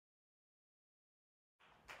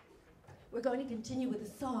we're going to continue with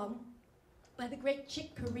a song by the great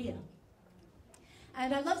Chick Corea.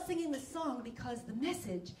 And I love singing this song because the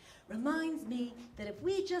message reminds me that if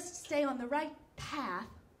we just stay on the right path,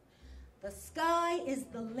 the sky is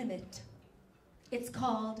the limit. It's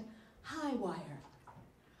called Highwire.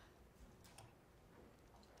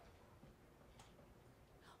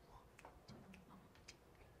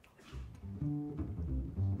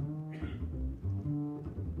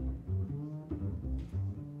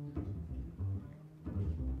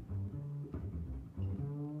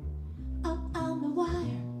 Up on the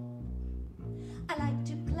wire, I like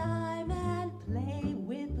to climb and play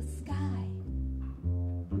with the sky.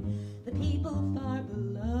 The people far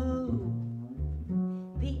below,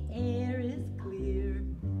 the air is clear,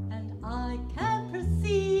 and I can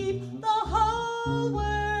perceive the whole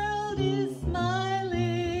world is smiling.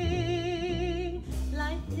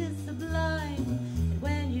 Life is sublime, and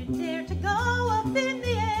when you dare to go up in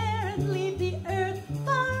the air and leave the earth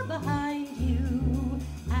far behind you,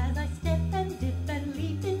 as I step and dip and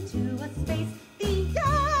leap into a space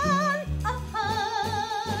beyond up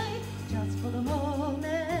high, just for the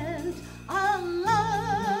moment,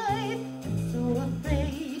 alive, and so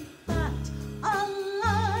afraid, but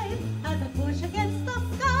alive, as I push against the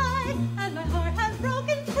sky, and my heart has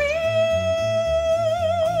broken free.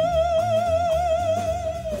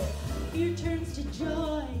 Fear turns to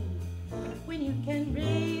joy when you can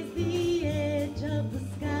raise the edge of the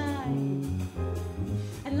sky,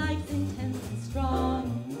 and life's intense and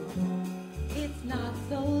strong. It's not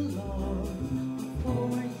so long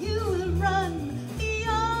before you will run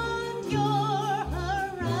beyond your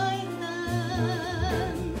horizon.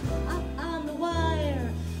 Up on the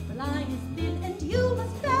wire, the line is thin, and you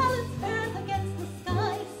must balance earth against the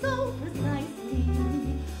sky so precisely.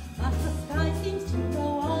 But the sky seems to go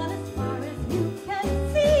on as far as you can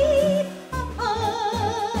see. Up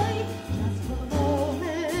high, just for the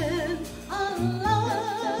moment,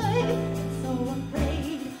 alive, so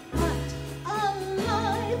afraid, but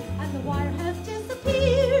alive, and the wire has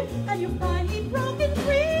disappeared, and you're finally broken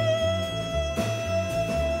free.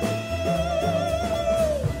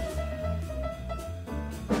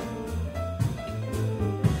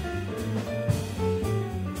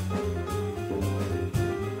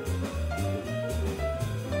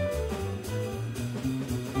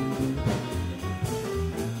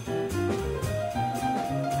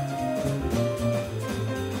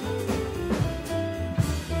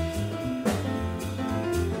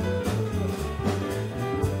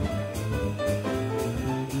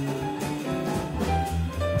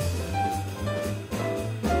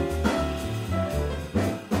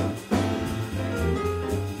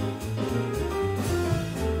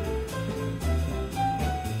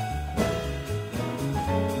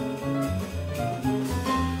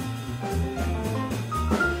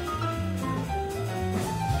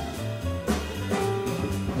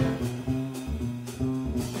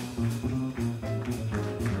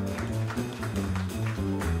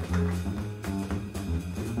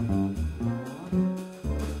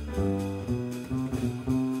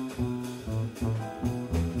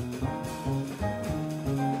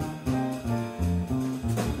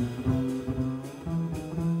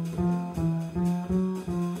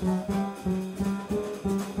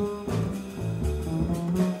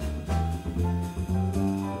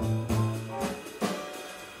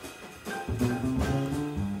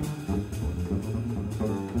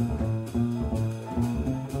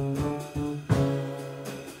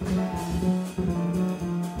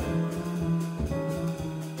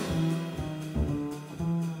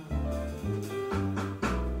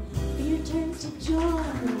 Fear turns to joy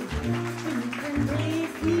when you can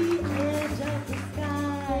raise the edge of the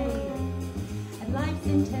sky, and life's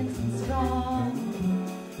intense and strong.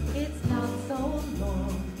 It's not so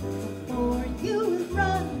long before you will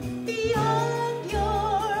run beyond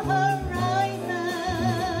your horizons.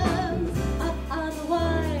 Up on the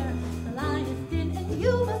wire, the line is thin, and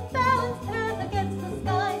you must balance earth against the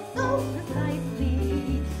sky so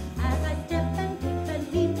precisely. As I step and dip and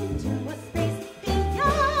leap into a space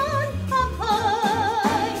beyond up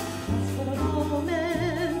high, just for the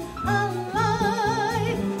moment,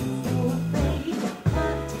 alive, so afraid,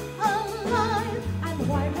 but alive, and the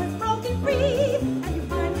wire has broken free, and you're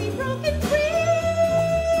finally broken free.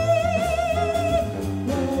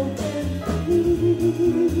 Broken free.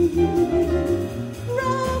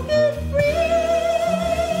 Broken free.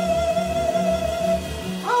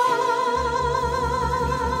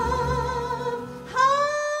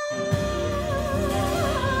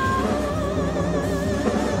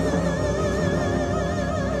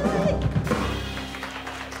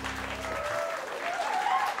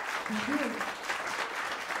 Thank you.